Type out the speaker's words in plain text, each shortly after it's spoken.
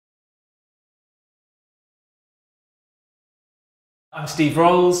I'm Steve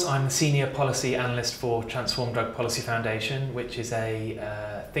Rolls. I'm the Senior Policy Analyst for Transform Drug Policy Foundation, which is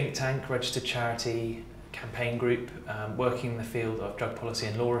a think tank, registered charity, campaign group working in the field of drug policy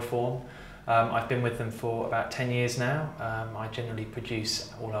and law reform. I've been with them for about 10 years now. I generally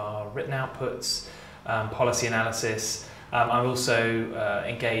produce all our written outputs, policy analysis. I also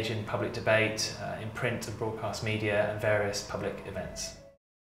engage in public debate in print and broadcast media and various public events.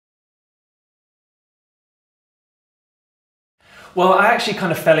 Well, I actually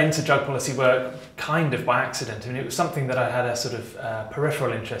kind of fell into drug policy work kind of by accident. I mean, it was something that I had a sort of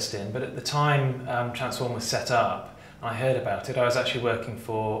peripheral interest in, but at the time Transform was set up, and I heard about it, I was actually working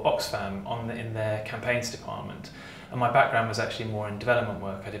for Oxfam in their campaigns department. And my background was actually more in development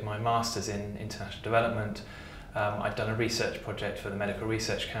work. I did my master's in international development. I'd done a research project for the Medical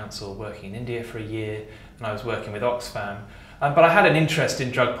Research Council working in India for a year, and I was working with Oxfam. But I had an interest in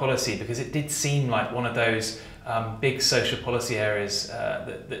drug policy because it did seem like one of those big social policy areas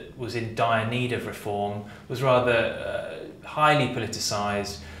that was in dire need of reform, was rather highly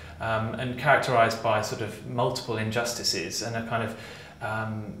politicised and characterised by sort of multiple injustices and a kind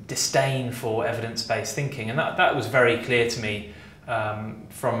of disdain for evidence-based thinking. And that was very clear to me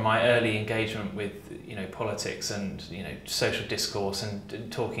from my early engagement with politics and social discourse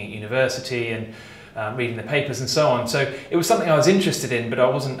and talking at university and reading the papers and so on. So it was something I was interested in, but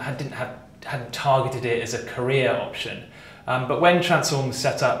I hadn't targeted it as a career option. But when Transform was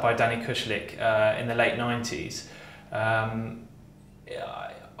set up by Danny Kushlik in the late 90s,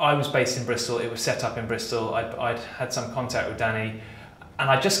 I was based in Bristol. It was set up in Bristol. I'd had some contact with Danny, and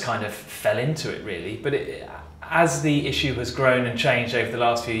I just kind of fell into it really. But as the issue has grown and changed over the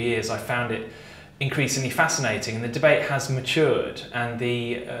last few years, I found it increasingly fascinating, and the debate has matured, and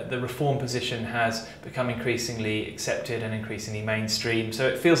the reform position has become increasingly accepted and increasingly mainstream. So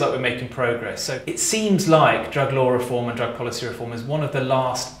it feels like we're making progress. So it seems like drug law reform and drug policy reform is one of the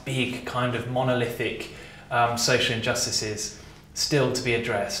last big kind of monolithic social injustices still to be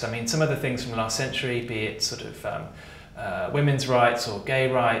addressed. I mean, some of the things from the last century, be it sort of women's rights or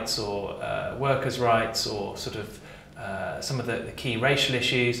gay rights or workers' rights or sort of some of the key racial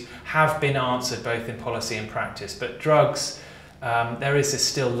issues, have been answered both in policy and practice. But drugs, there is this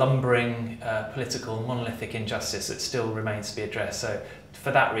still lumbering political monolithic injustice that still remains to be addressed. So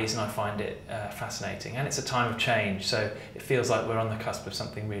for that reason I find it fascinating, and it's a time of change, so it feels like we're on the cusp of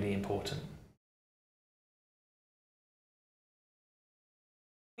something really important.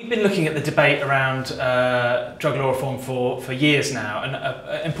 We've been looking at the debate around drug law reform for years now, and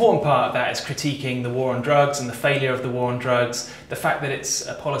an important part of that is critiquing the war on drugs and the failure of the war on drugs, the fact that it's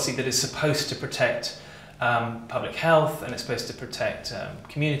a policy that is supposed to protect public health, and it's supposed to protect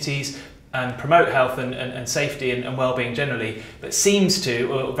communities and promote health and safety and well-being generally, but seems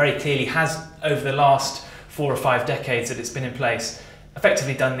to, or very clearly has over the last 4 or 5 decades that it's been in place,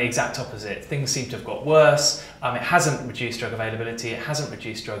 effectively done the exact opposite. Things seem to have got worse. It hasn't reduced drug availability, it hasn't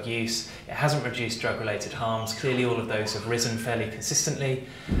reduced drug use, it hasn't reduced drug-related harms. Clearly all of those have risen fairly consistently,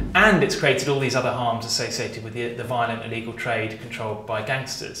 and it's created all these other harms associated with the violent illegal trade controlled by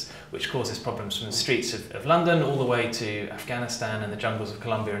gangsters, which causes problems from the streets of London all the way to Afghanistan and the jungles of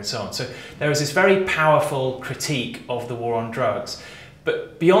Colombia and so on. So there is this very powerful critique of the war on drugs.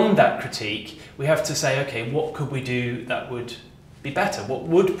 But beyond that critique, we have to say, okay, what could we do that would be better? What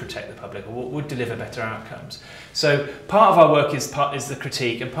would protect the public, or what would deliver better outcomes? So part of our work is the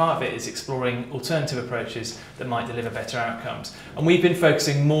critique, and part of it is exploring alternative approaches that might deliver better outcomes. And we've been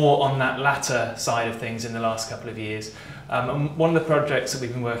focusing more on that latter side of things in the last couple of years. And one of the projects that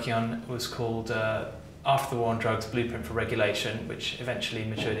we've been working on was called After the War on Drugs, Blueprint for Regulation, which eventually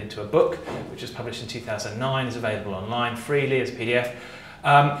matured into a book, which was published in 2009, is available online freely as a PDF.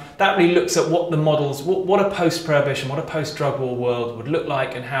 That really looks at what the models, what a post-prohibition, what a post-drug war world would look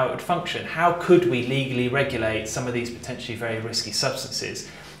like and how it would function. How could we legally regulate some of these potentially very risky substances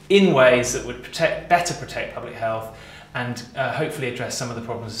in ways that would better protect public health and hopefully address some of the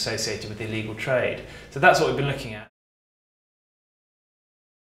problems associated with the illegal trade. So that's what we've been looking at.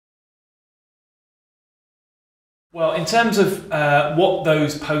 Well, in terms of what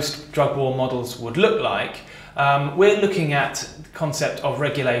those post-drug war models would look like, we're looking at the concept of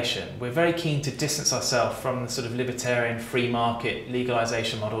regulation. We're very keen to distance ourselves from the sort of libertarian free market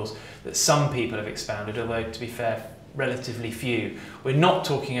legalisation models that some people have expounded, although to be fair, relatively few. We're not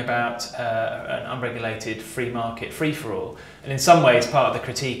talking about an unregulated free market free-for-all. And in some ways, part of the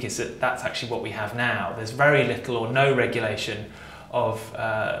critique is that that's actually what we have now. There's very little or no regulation of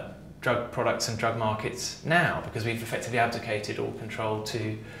drug products and drug markets now, because we've effectively abdicated all control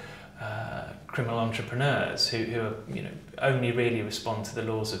to criminal entrepreneurs who are, only really respond to the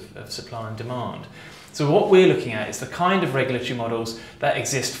laws of supply and demand. So what we're looking at is the kind of regulatory models that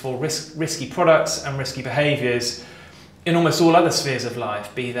exist for risky products and risky behaviours in almost all other spheres of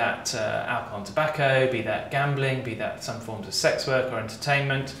life, be that alcohol and tobacco, be that gambling, be that some forms of sex work or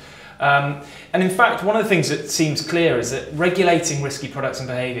entertainment. And in fact, one of the things that seems clear is that regulating risky products and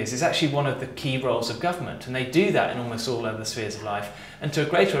behaviours is actually one of the key roles of government, and they do that in almost all other spheres of life, and to a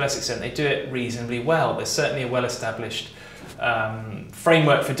greater or less extent they do it reasonably well. There's certainly a well-established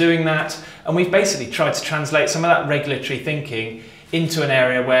framework for doing that, and we've basically tried to translate some of that regulatory thinking into an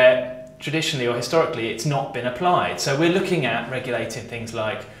area where traditionally or historically it's not been applied. So we're looking at regulating things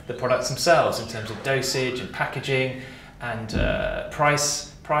like the products themselves in terms of dosage and packaging and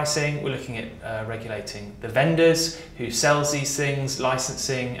pricing. We're looking at regulating the vendors who sells these things,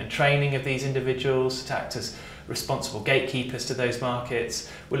 licensing and training of these individuals to act as responsible gatekeepers to those markets.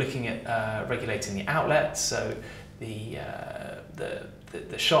 We're looking at regulating the outlets, so the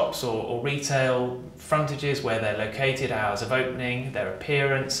shops or retail frontages, where they're located, hours of opening, their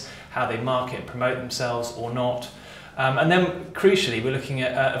appearance, how they market and promote themselves or not. And then crucially, we're looking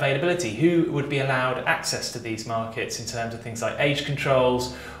at availability. Who would be allowed access to these markets in terms of things like age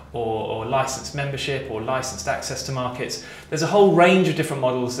controls or licensed membership or licensed access to markets. There's a whole range of different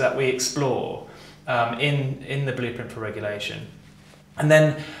models that we explore in the Blueprint for Regulation. And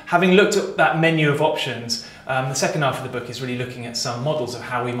then, having looked at that menu of options, the second half of the book is really looking at some models of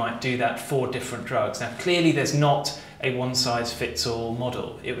how we might do that for different drugs. Now, clearly there's not a one-size-fits-all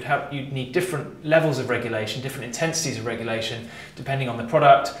model. You'd need different levels of regulation, different intensities of regulation, depending on the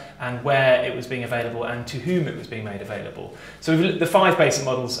product and where it was being available and to whom it was being made available. So the 5 basic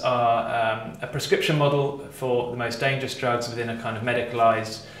models are a prescription model for the most dangerous drugs within a kind of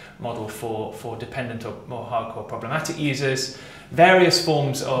medicalised model for dependent or more hardcore problematic users, various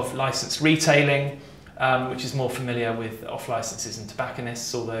forms of licensed retailing, which is more familiar with off-licenses and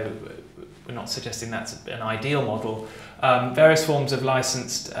tobacconists, although we're not suggesting that's an ideal model. Various forms of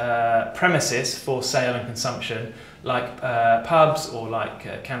licensed premises for sale and consumption, like pubs or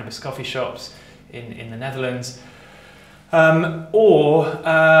like cannabis coffee shops in the Netherlands, or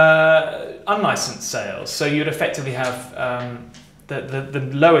unlicensed sales. So you'd effectively have the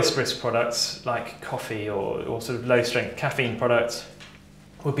lowest risk products like coffee or sort of low strength caffeine products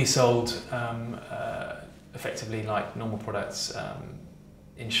would be sold effectively like normal products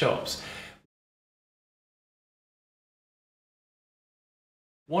in shops.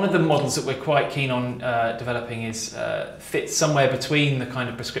 One of the models that we're quite keen on developing is fits somewhere between the kind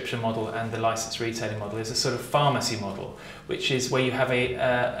of prescription model and the licensed retailing model, is a sort of pharmacy model, which is where you have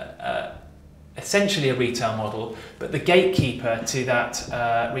essentially a retail model, but the gatekeeper to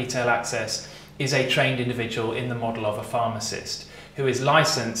that retail access is a trained individual in the model of a pharmacist who is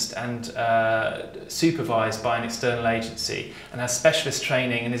licensed and supervised by an external agency and has specialist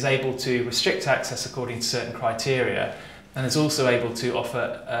training and is able to restrict access according to certain criteria, and is also able to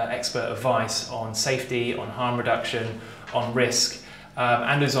offer expert advice on safety, on harm reduction, on risk,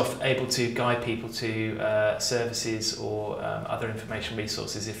 and is able to guide people to services or other information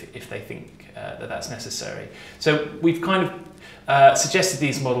resources if they think that that's necessary. So we've kind of suggested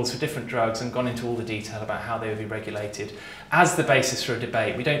these models for different drugs and gone into all the detail about how they would be regulated as the basis for a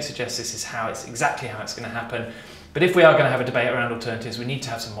debate. We don't suggest this is exactly how it's going to happen, but if we are going to have a debate around alternatives, we need to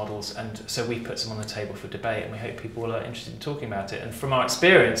have some models, and so we've put some on the table for debate, and we hope people are interested in talking about it. And from our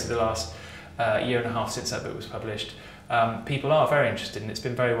experience of the last year and a half since that book was published, people are very interested, and it's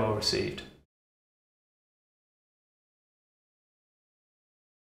been very well received.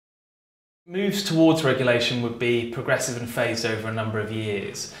 Moves towards regulation would be progressive and phased over a number of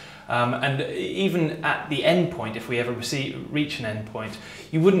years. And even at the end point, if we ever reach an end point,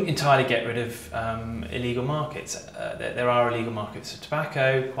 you wouldn't entirely get rid of illegal markets. There are illegal markets of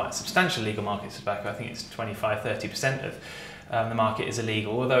tobacco, quite substantial illegal markets of tobacco. I think it's 25–30% of the market is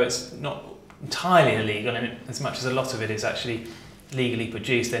illegal, although it's not entirely illegal, and as much as a lot of it is actually legally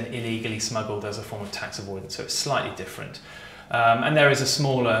produced, then illegally smuggled as a form of tax avoidance, so it's slightly different. And there is a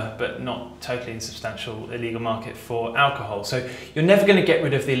smaller but not totally insubstantial illegal market for alcohol. So you're never going to get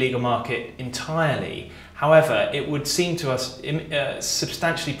rid of the illegal market entirely. However, it would seem to us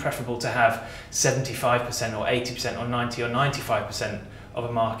substantially preferable to have 75% or 80% or 90 or 95% of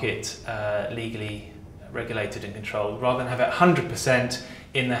a market legally regulated and controlled, rather than have it 100%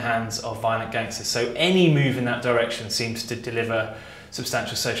 in the hands of violent gangsters. So any move in that direction seems to deliver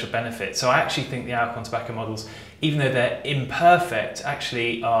substantial social benefit. So I actually think the alcohol and tobacco models, even though they're imperfect,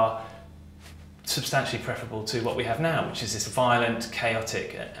 actually are substantially preferable to what we have now, which is this violent,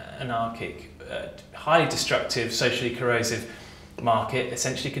 chaotic, anarchic, highly destructive, socially corrosive market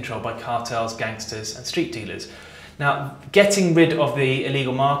essentially controlled by cartels, gangsters and street dealers. Now, getting rid of the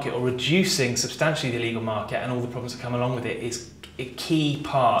illegal market or reducing substantially the illegal market and all the problems that come along with it is a key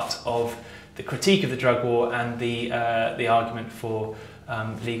part of the critique of the drug war and the argument for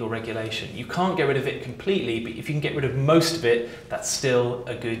legal regulation. You can't get rid of it completely, but if you can get rid of most of it, that's still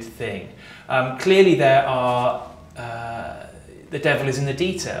a good thing. Clearly there are, the devil is in the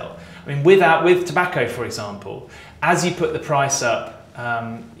detail. I mean, with tobacco, for example, as you put the price up,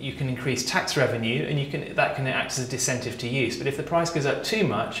 you can increase tax revenue and that can act as a disincentive to use. But if the price goes up too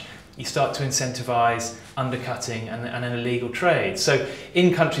much, you start to incentivise undercutting and an illegal trade. So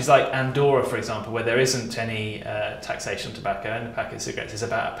in countries like Andorra, for example, where there isn't any taxation on tobacco and a packet of cigarettes is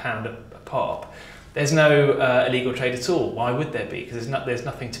about £1 a pop, there's no illegal trade at all. Why would there be? Because there's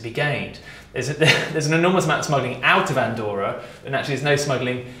nothing to be gained. There's an enormous amount of smuggling out of Andorra, and actually there's no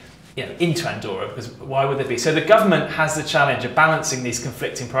smuggling into Andorra, because why would there be? So the government has the challenge of balancing these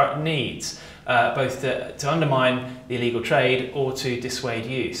conflicting needs, both to undermine the illegal trade or to dissuade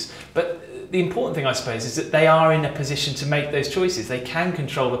use. But the important thing, I suppose, is that they are in a position to make those choices. They can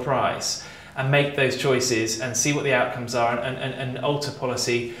control the price and make those choices and see what the outcomes are and alter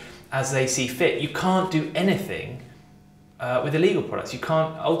policy as they see fit. You can't do anything with illegal products. You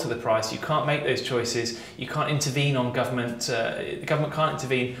can't alter the price, you can't make those choices, you can't intervene on government, the government can't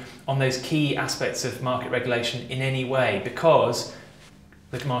intervene on those key aspects of market regulation in any way, because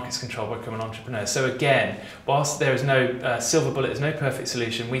the market's controlled by criminal entrepreneurs. So again, whilst there is no silver bullet, there's no perfect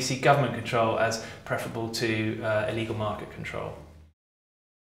solution, we see government control as preferable to illegal market control.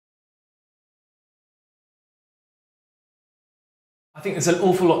 I think there's an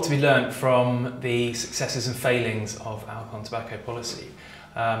awful lot to be learnt from the successes and failings of alcohol and tobacco policy.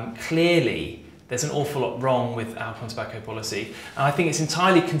 Clearly, there's an awful lot wrong with alcohol and tobacco policy, and I think it's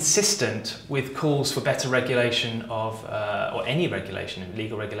entirely consistent with calls for better regulation of, or any regulation,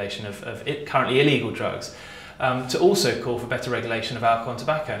 legal regulation of currently illegal drugs, to also call for better regulation of alcohol and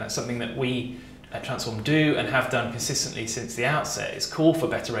tobacco, and that's something that we at Transform do and have done consistently since the outset, is call for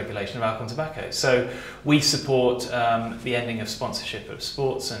better regulation of alcohol and tobacco. So we support the ending of sponsorship of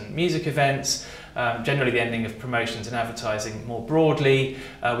sports and music events, generally the ending of promotions and advertising more broadly.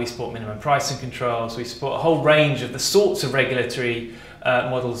 We support minimum pricing controls. We support a whole range of the sorts of regulatory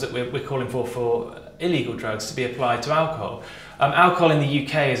models that we're calling for illegal drugs to be applied to alcohol. Alcohol in the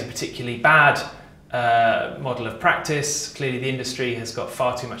UK is a particularly bad model of practice. Clearly the industry has got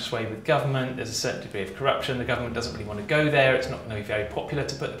far too much sway with government. There's a certain degree of corruption. The government doesn't really want to go there. It's not going to be very popular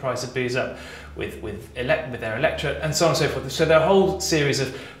to put the price of booze up with their electorate, and so on and so forth. So there are a whole series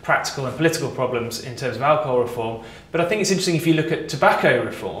of practical and political problems in terms of alcohol reform. But I think it's interesting if you look at tobacco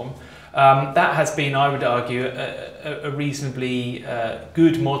reform, that has been, I would argue, a reasonably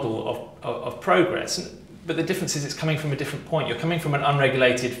good model of progress. But the difference is it's coming from a different point. You're coming from an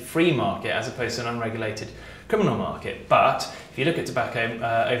unregulated free market as opposed to an unregulated criminal market. But if you look at tobacco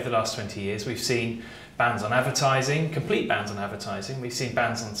over the last 20 years, we've seen bans on advertising, complete bans on advertising. We've seen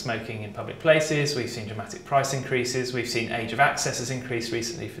bans on smoking in public places. We've seen dramatic price increases. We've seen age of access has increased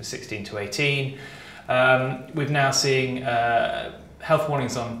recently from 16 to 18. We've now seeing health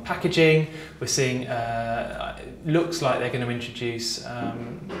warnings on packaging. We're seeing, looks like they're going to introduce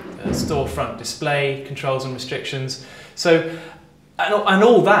storefront display controls and restrictions. So, and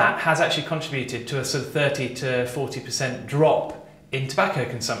all that has actually contributed to a sort of 30 to 40% drop in tobacco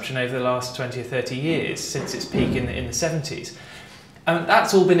consumption over the last 20 or 30 years since its peak in the 70s. And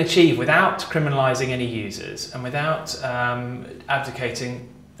that's all been achieved without criminalising any users and without abdicating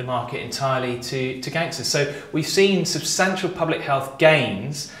the market entirely to gangsters. So we've seen substantial public health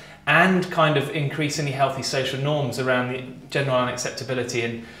gains and kind of increasingly healthy social norms around the general unacceptability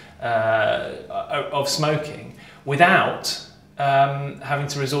and of smoking without having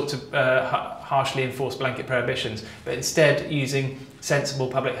to resort to harshly enforced blanket prohibitions, but instead using sensible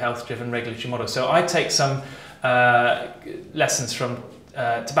public health driven regulatory models. So I take some lessons from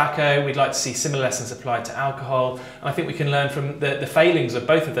tobacco. We'd like to see similar lessons applied to alcohol, and I think we can learn from the failings of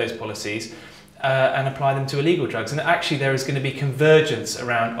both of those policies and apply them to illegal drugs. And actually there is going to be convergence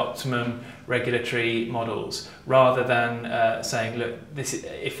around optimum regulatory models rather than saying, look,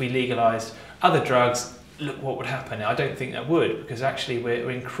 if we legalised other drugs, look what would happen. I don't think that would, because actually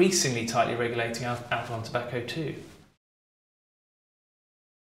we're increasingly tightly regulating alcohol and tobacco too.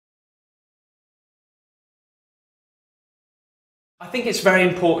 I think it's very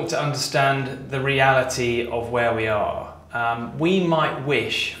important to understand the reality of where we are. We might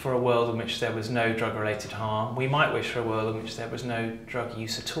wish for a world in which there was no drug-related harm. We might wish for a world in which there was no drug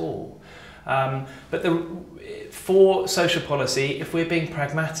use at all. But for social policy, if we're being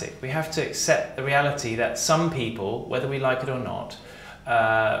pragmatic, we have to accept the reality that some people, whether we like it or not,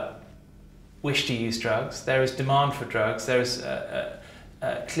 wish to use drugs. There is demand for drugs. There is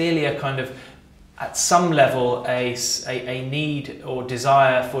clearly a kind of, at some level, a need or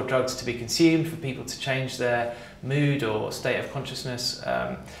desire for drugs to be consumed, for people to change their mood or state of consciousness.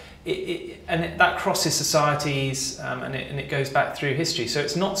 And that crosses societies, and it goes back through history. So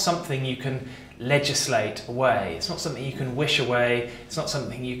it's not something you can legislate away. It's not something you can wish away. It's not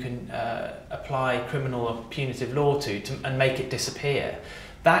something you can apply criminal or punitive law to and make it disappear.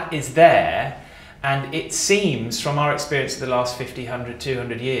 That is there, and it seems, from our experience of the last 50, 100,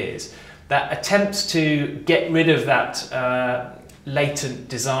 200 years, that attempts to get rid of that latent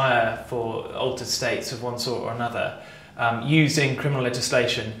desire for altered states of one sort or another using criminal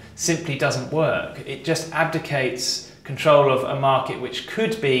legislation simply doesn't work. It just abdicates control of a market which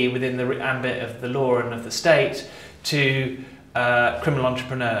could be within the ambit of the law and of the state to criminal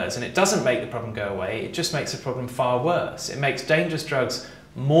entrepreneurs, and it doesn't make the problem go away. It just makes the problem far worse. It makes dangerous drugs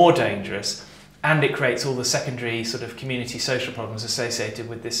more dangerous, and it creates all the secondary sort of community social problems associated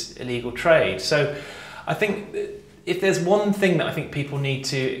with this illegal trade. So I think if there's one thing that I think people need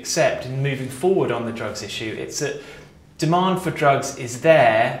to accept in moving forward on the drugs issue, it's that demand for drugs is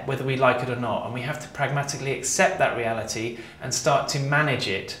there whether we like it or not, and we have to pragmatically accept that reality and start to manage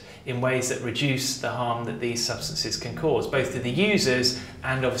it in ways that reduce the harm that these substances can cause, both to the users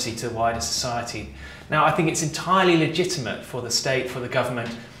and obviously to wider society. Now, I think it's entirely legitimate for the state, for the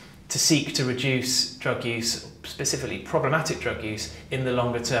government, to seek to reduce drug use, specifically problematic drug use, in the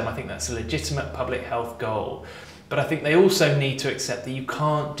longer term. I think that's a legitimate public health goal. But I think they also need to accept that you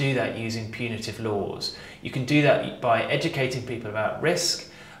can't do that using punitive laws. You can do that by educating people about risk,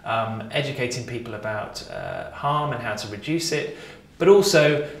 educating people about harm and how to reduce it, but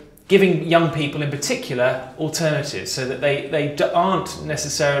also giving young people in particular alternatives so that they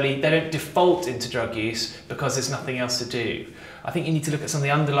don't default into drug use because there's nothing else to do. I think you need to look at some of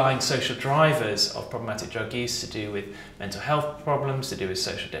the underlying social drivers of problematic drug use, to do with mental health problems, to do with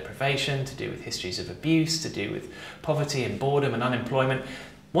social deprivation, to do with histories of abuse, to do with poverty and boredom and unemployment.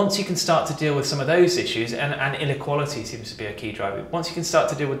 Once you can start to deal with some of those issues, and inequality seems to be a key driver, once you can start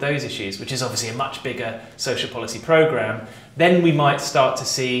to deal with those issues, which is obviously a much bigger social policy programme, then we might start to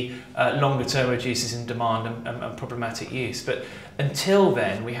see longer term reduces in demand and problematic use. But until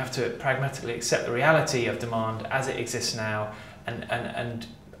then, we have to pragmatically accept the reality of demand as it exists now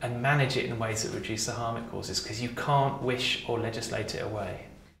and manage it in ways that reduce the harm it causes, because you can't wish or legislate it away.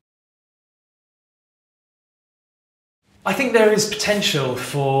 I think there is potential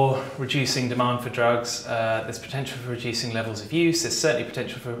for reducing demand for drugs. There's potential for reducing levels of use. There's certainly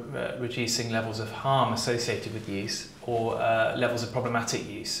potential for reducing levels of harm associated with use, or levels of problematic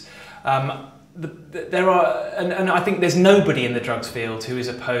use. There are, and I think there's nobody in the drugs field who is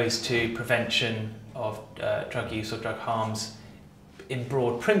opposed to prevention of drug use or drug harms in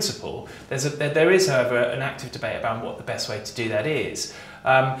broad principle. There is, however, an active debate about what the best way to do that is.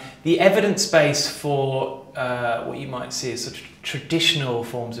 The evidence base for what you might see as sort of traditional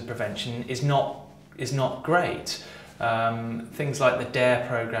forms of prevention is not great. Things like the DARE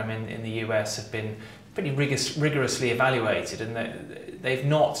program in the US have been pretty rigorously evaluated, and they've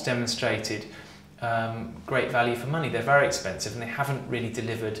not demonstrated great value for money. They're very expensive, and they haven't really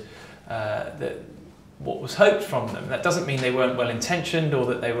delivered what was hoped from them. That doesn't mean they weren't well intentioned or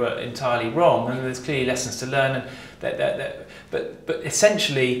that they were entirely wrong, and there's clearly lessons to learn. And but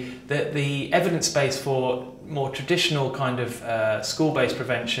essentially, the evidence base for more traditional kind of school-based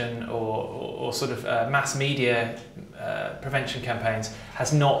prevention or sort of mass media prevention campaigns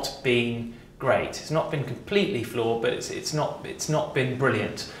has not been great. It's not been completely flawed, but it's not been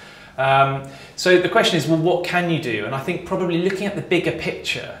brilliant. So the question is, well, what can you do? And I think probably looking at the bigger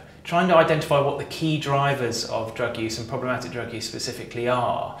picture, trying to identify what the key drivers of drug use and problematic drug use specifically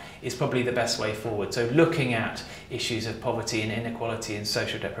are, is probably the best way forward. So looking at issues of poverty and inequality and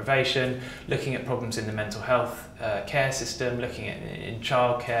social deprivation, looking at problems in the mental health care system, looking at in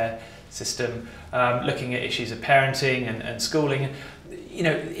childcare system, looking at issues of parenting and schooling. You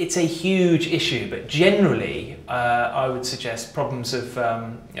know, it's a huge issue, but generally I would suggest problems of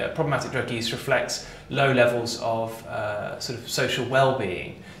problematic drug use reflects low levels of sort of social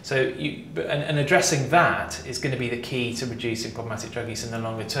well-being. So and addressing that is going to be the key to reducing problematic drug use in the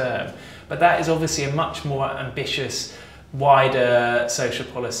longer term. But that is obviously a much more ambitious wider social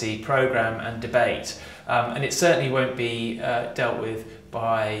policy programme and debate, and it certainly won't be dealt with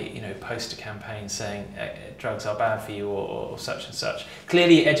by poster campaigns saying drugs are bad for you or such and such.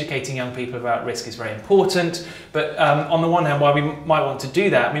 Clearly educating young people about risk is very important, but on the one hand, while we might want to do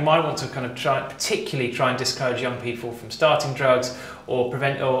that, we might want to kind of particularly try and discourage young people from starting drugs or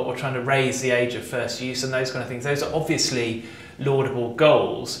trying to raise the age of first use and those kind of things. Those are obviously laudable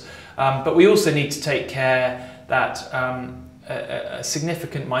goals, but we also need to take care that a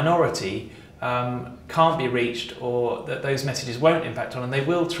significant minority can't be reached, or that those messages won't impact on, and they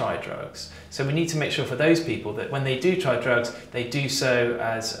will try drugs. So we need to make sure for those people that when they do try drugs, they do so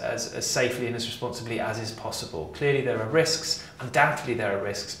as safely and as responsibly as is possible. Clearly there are risks, undoubtedly there are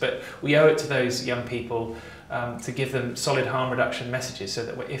risks, but we owe it to those young people to give them solid harm reduction messages, so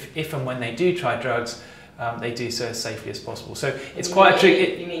that if and when they do try drugs, they do so as safely as possible. So it's quite a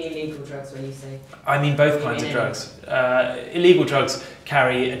tricky... You mean illegal drugs when you say? I mean both kinds of drugs. Illegal drugs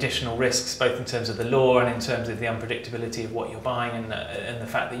carry additional risks, both in terms of the law and in terms of the unpredictability of what you're buying, and the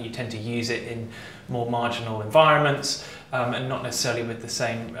fact that you tend to use it in more marginal environments, and not necessarily with the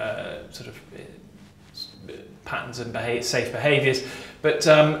same sort of patterns and safe behaviours.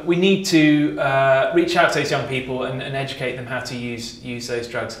 But we need to reach out to those young people and educate them how to use those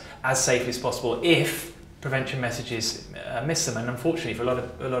drugs as safely as possible if prevention messages miss them. And unfortunately for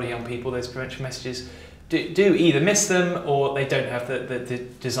a lot of young people, those prevention messages do either miss them or they don't have the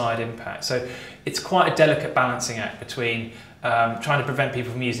desired impact. So it's quite a delicate balancing act between trying to prevent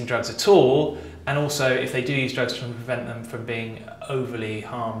people from using drugs at all, and also if they do use drugs, trying to prevent them from being overly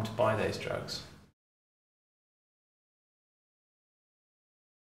harmed by those drugs.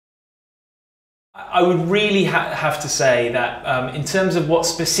 I would really have to say that in terms of what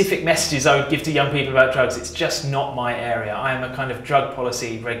specific messages I would give to young people about drugs, it's just not my area. I am a kind of drug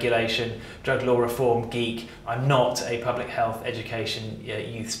policy, regulation, drug law reform geek. I'm not a public health, education,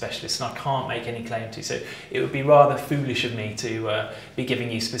 youth specialist, and I can't make any claim to. So it would be rather foolish of me to be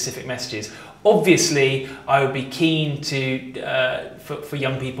giving you specific messages. Obviously, I would be keen to for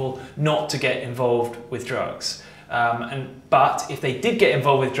young people not to get involved with drugs. But if they did get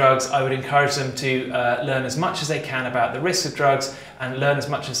involved with drugs, I would encourage them to learn as much as they can about the risks of drugs and learn as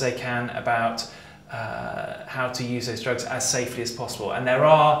much as they can about how to use those drugs as safely as possible. And there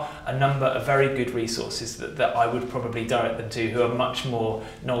are a number of very good resources that I would probably direct them to, who are much more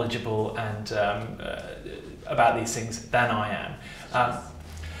knowledgeable and about these things than I am.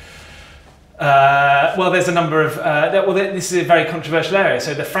 Well, there's a number of, this is a very controversial area.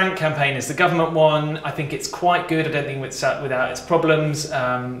 So the Frank campaign is the government one. I think it's quite good. I don't think it's without its problems.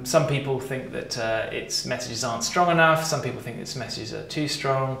 Some people think that its messages aren't strong enough. Some people think its messages are too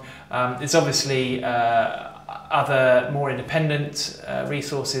strong. There's obviously other more independent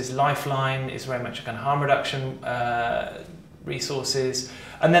resources. Lifeline is very much a kind of harm reduction resources.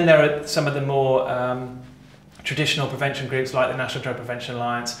 And then there are some of the more traditional prevention groups like the National Drug Prevention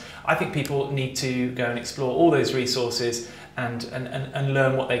Alliance. I think people need to go and explore all those resources and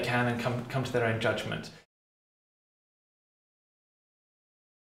learn what they can and come to their own judgment.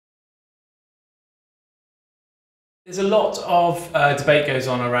 There's a lot of debate goes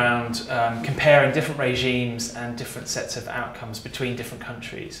on around comparing different regimes and different sets of outcomes between different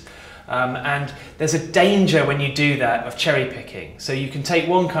countries. And there's a danger when you do that of cherry picking. So you can take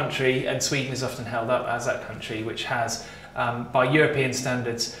one country, and Sweden is often held up as that country, which has, by European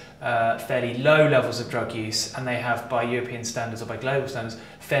standards, fairly low levels of drug use, and they have, by European standards or by global standards,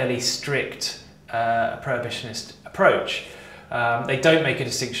 fairly strict prohibitionist approach. They don't make a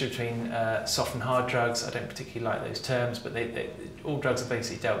distinction between soft and hard drugs. I don't particularly like those terms, but all drugs are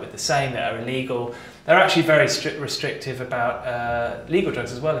basically dealt with the same. They are illegal. They're actually very restrictive about legal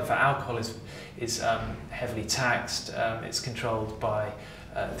drugs as well. In fact, alcohol is heavily taxed. It's controlled by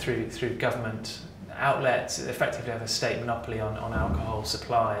through government outlets. They effectively have a state monopoly on alcohol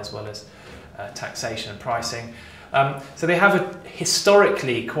supply as well as taxation and pricing. So they have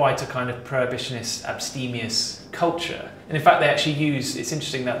historically quite a kind of prohibitionist, abstemious culture. And in fact, they actually use, it's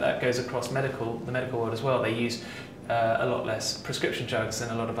interesting that goes across the medical world as well. They use a lot less prescription drugs than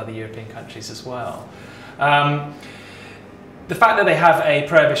a lot of other European countries as well. The fact that they have a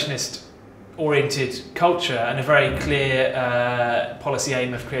prohibitionist oriented culture and a very clear policy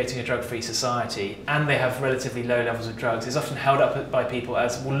aim of creating a drug-free society, and they have relatively low levels of drugs, is often held up by people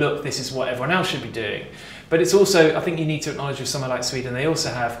as, well, look, this is what everyone else should be doing. But it's also, I think you need to acknowledge with somewhere like Sweden, they also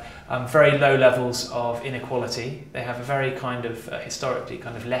have very low levels of inequality. They have a very kind of historically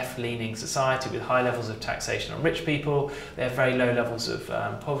kind of left-leaning society with high levels of taxation on rich people. They have very low levels of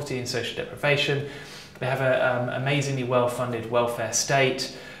poverty and social deprivation. They have an amazingly well-funded welfare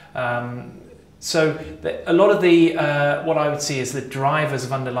state. So a lot of the what I would see is the drivers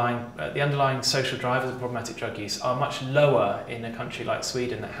of the underlying social drivers of problematic drug use are much lower in a country like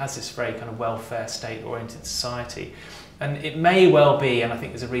Sweden that has this very kind of welfare state-oriented society. And it may well be, and I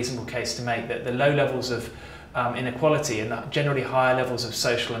think there's a reasonable case to make, that the low levels of inequality and the generally higher levels of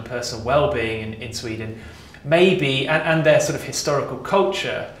social and personal well-being in Sweden may be, and their sort of historical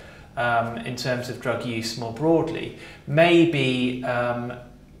culture in terms of drug use more broadly, may be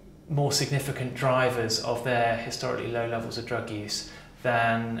more significant drivers of their historically low levels of drug use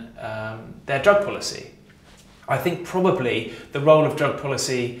than their drug policy. I think probably the role of drug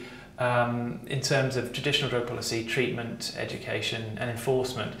policy in terms of traditional drug policy, treatment, education and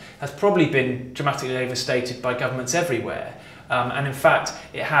enforcement has probably been dramatically overstated by governments everywhere. And in fact,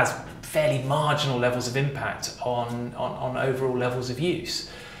 it has fairly marginal levels of impact on overall levels of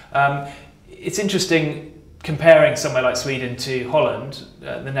use. It's interesting comparing somewhere like Sweden to Holland,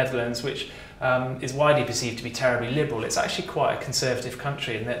 the Netherlands, which is widely perceived to be terribly liberal. It's actually quite a conservative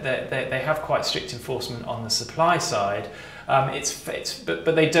country, and they have quite strict enforcement on the supply side.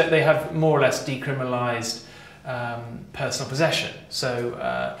 But they have more or less decriminalised personal possession.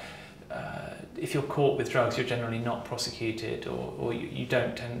 So if you're caught with drugs, you're generally not prosecuted, or you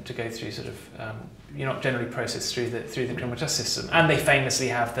don't tend to go through sort of you're not generally processed through the criminal justice system. And they famously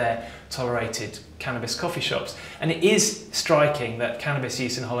have their tolerated cannabis coffee shops. And it is striking that cannabis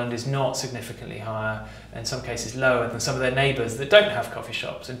use in Holland is not significantly higher, in some cases lower, than some of their neighbours that don't have coffee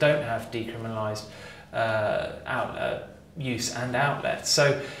shops and don't have decriminalised use and outlets.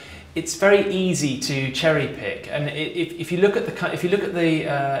 So it's very easy to cherry pick, and if you look at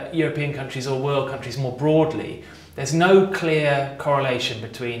the European countries or world countries more broadly, there's no clear correlation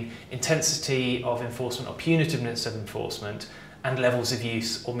between intensity of enforcement or punitiveness of enforcement and levels of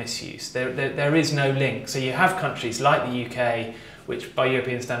use or misuse. There is no link. So you have countries like the UK, which by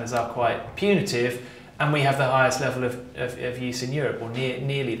European standards are quite punitive, and we have the highest level of use in Europe, or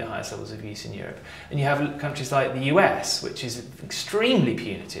nearly the highest levels of use in Europe. And you have countries like the US, which is extremely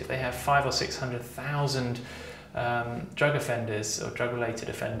punitive. They have 500,000 or 600,000 drug offenders or drug-related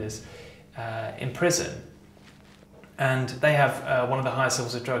offenders in prison. And they have one of the highest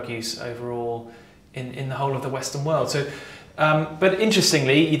levels of drug use overall in the whole of the Western world. So, but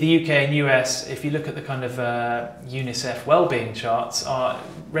interestingly, the UK and US, if you look at the kind of UNICEF wellbeing charts, are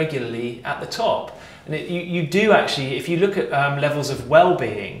regularly at the top. And you do actually, if you look at levels of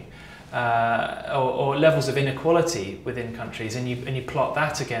well-being or levels of inequality within countries, and you plot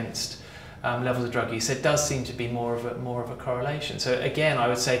that against levels of drug use, there does seem to be more of a correlation. So again, I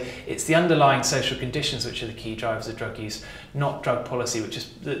would say it's the underlying social conditions which are the key drivers of drug use, not drug policy, which is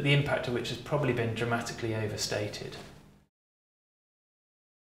the impact of which has probably been dramatically overstated.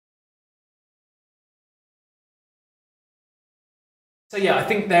 So yeah, I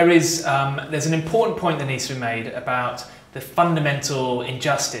think there's an important point that needs to be made about the fundamental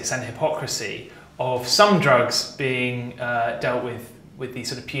injustice and hypocrisy of some drugs being dealt with these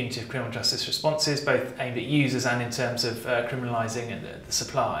sort of punitive criminal justice responses, both aimed at users and in terms of criminalising the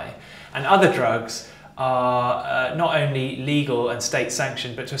supply. And other drugs are not only legal and state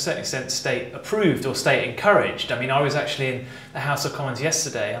sanctioned, but to a certain extent state approved or state encouraged. I mean, I was actually in the House of Commons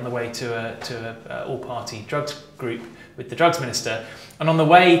yesterday on the way to a all-party drugs group with the drugs minister, and on the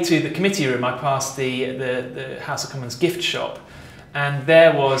way to the committee room I passed the House of Commons gift shop, and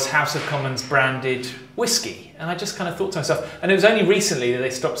there was House of Commons branded whiskey, and I just kind of thought to myself, and it was only recently that they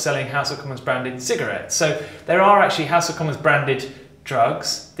stopped selling House of Commons branded cigarettes. So there are actually House of Commons branded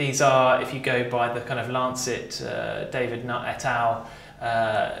drugs. These are, if you go by the kind of Lancet David Nutt et al.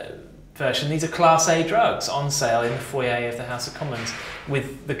 Version, these are Class A drugs on sale in the foyer of the House of Commons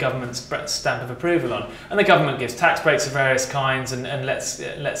with the government's stamp of approval on. And the government gives tax breaks of various kinds and lets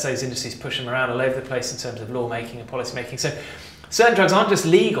those industries push them around all over the place in terms of lawmaking and policy making. So certain drugs aren't just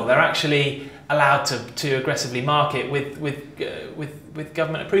legal, they're actually allowed to aggressively market with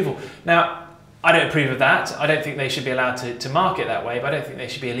government approval. Now, I don't approve of that. I don't think they should be allowed to market that way, but I don't think they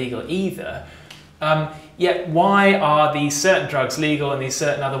should be illegal either. Yet why are these certain drugs legal and these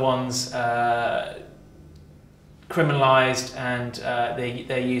certain other ones criminalised and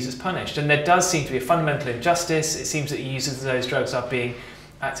their users punished? And there does seem to be a fundamental injustice. It seems that users of those drugs are being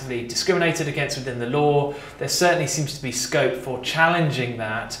actively discriminated against within the law. There certainly seems to be scope for challenging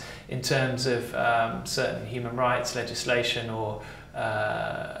that in terms of certain human rights legislation, or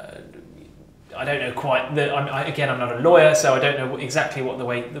I don't know quite. Again, I'm not a lawyer, so I don't know exactly what the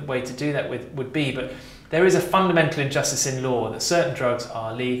way to do that would be. But there is a fundamental injustice in law that certain drugs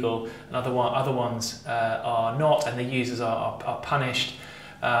are legal and other ones are not, and the users are punished,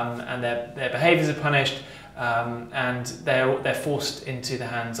 and their behaviours are punished. and they're forced into the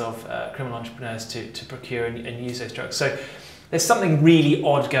hands of criminal entrepreneurs to procure and use those drugs. So there's something really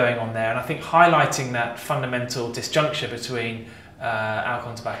odd going on there, and I think highlighting that fundamental disjuncture between alcohol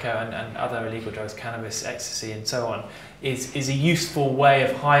and tobacco and other illegal drugs, cannabis, ecstasy and so on, is a useful way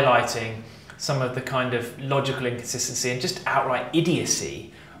of highlighting some of the kind of logical inconsistency and just outright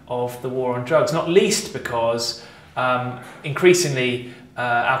idiocy of the war on drugs, not least because increasingly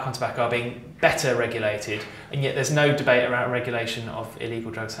alcohol and tobacco are being better regulated, and yet there's no debate around regulation of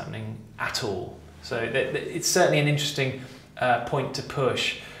illegal drugs happening at all. So it's certainly an interesting point to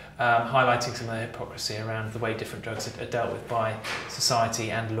push, highlighting some of the hypocrisy around the way different drugs are dealt with by society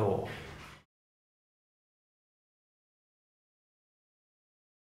and law.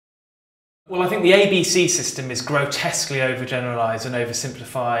 Well, I think the ABC system is grotesquely overgeneralised and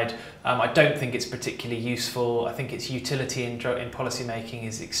oversimplified. I don't think it's particularly useful. I think its utility in policy making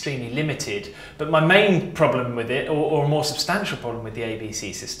is extremely limited. But my main problem with it, or a more substantial problem with the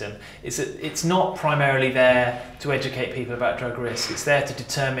ABC system, is that it's not primarily there to educate people about drug risk. It's there to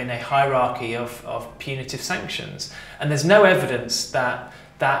determine a hierarchy of punitive sanctions. And there's no evidence that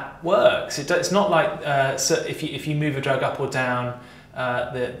that works. It's not like so if you move a drug up or down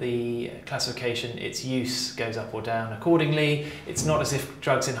the classification, its use goes up or down accordingly. It's not as if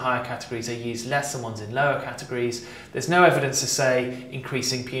drugs in higher categories are used less than ones in lower categories. There's no evidence to say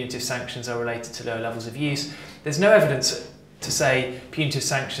increasing punitive sanctions are related to lower levels of use. There's no evidence to say punitive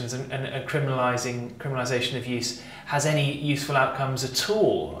sanctions and criminalisation of use has any useful outcomes at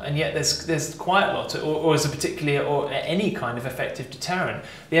all, and yet there's quite a lot, or as a particular or any kind of effective deterrent.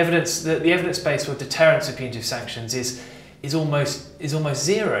 The evidence base for deterrence of punitive sanctions is almost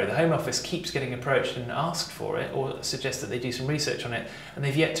zero. The Home Office keeps getting approached and asked for it, or suggests that they do some research on it, and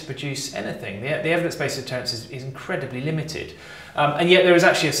they've yet to produce anything. The evidence-based deterrence is incredibly limited. And yet there is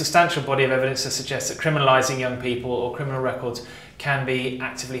actually a substantial body of evidence that suggests that criminalising young people or criminal records can be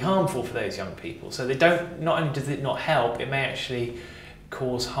actively harmful for those young people. So not only does it not help, it may actually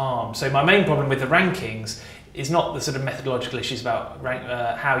cause harm. So my main problem with the rankings is not the sort of methodological issues about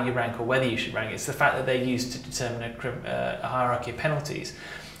how you rank or whether you should rank. It's the fact that they're used to determine a hierarchy of penalties.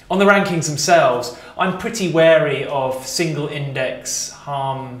 On the rankings themselves, I'm pretty wary of single index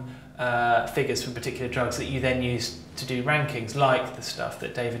harm figures for particular drugs that you then use to do rankings, like the stuff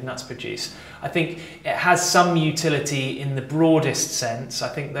that David Nutt's produced. I think it has some utility in the broadest sense. I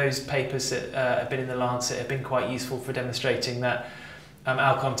think those papers that have been in the Lancet have been quite useful for demonstrating that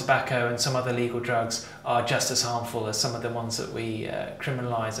alcohol and tobacco and some other legal drugs are just as harmful as some of the ones that we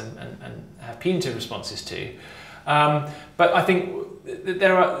criminalise and have punitive responses to. But I think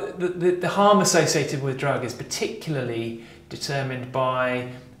the harm associated with drug is particularly determined by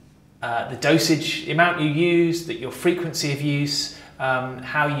the dosage, the amount you use, your frequency of use,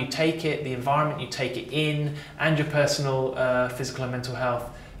 how you take it, the environment you take it in, and your personal physical and mental health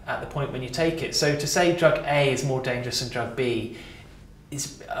at the point when you take it. So to say drug A is more dangerous than drug B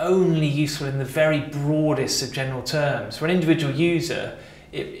is only useful in the very broadest of general terms. For an individual user,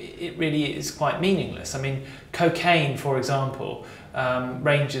 it really is quite meaningless. I mean, cocaine, for example,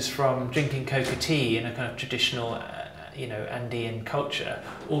 ranges from drinking coca tea in a kind of traditional, Andean culture,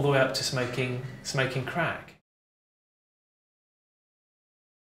 all the way up to smoking crack.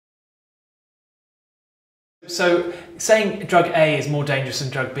 So saying drug A is more dangerous than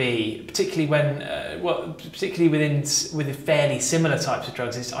drug B, particularly with fairly similar types of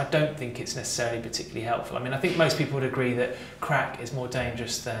drugs, I don't think it's necessarily particularly helpful. I mean, I think most people would agree that crack is more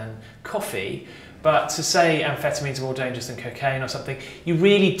dangerous than coffee, but to say amphetamines are more dangerous than cocaine or something, you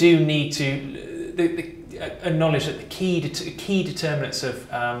really do need to acknowledge that the key determinants of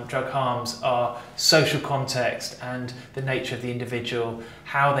drug harms are social context and the nature of the individual,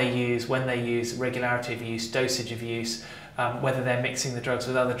 how they use, when they use, regularity of use, dosage of use, whether they're mixing the drugs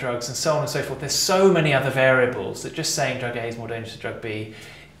with other drugs, and so on and so forth. There's so many other variables that just saying drug A is more dangerous than drug B,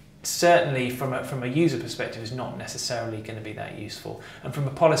 certainly from a user perspective, is not necessarily going to be that useful. And from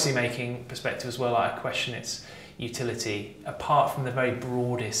a policy making perspective as well, I question its utility, apart from the very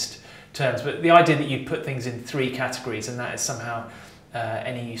broadest terms. But the idea that you put things in 3 categories and that is somehow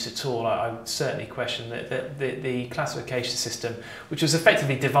any use at all, I would certainly question that the classification system, which was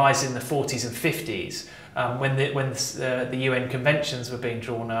effectively devised in the 40s and 50s, when the UN conventions were being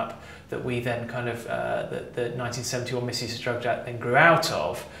drawn up, that we then kind of, the 1971 Misuse of Drugs Act then grew out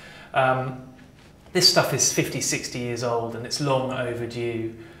of. This stuff is 50, 60 years old, and it's long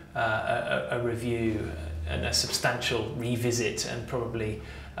overdue a review and a substantial revisit, and probably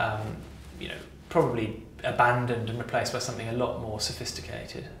abandoned and replaced by something a lot more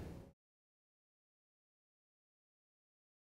sophisticated.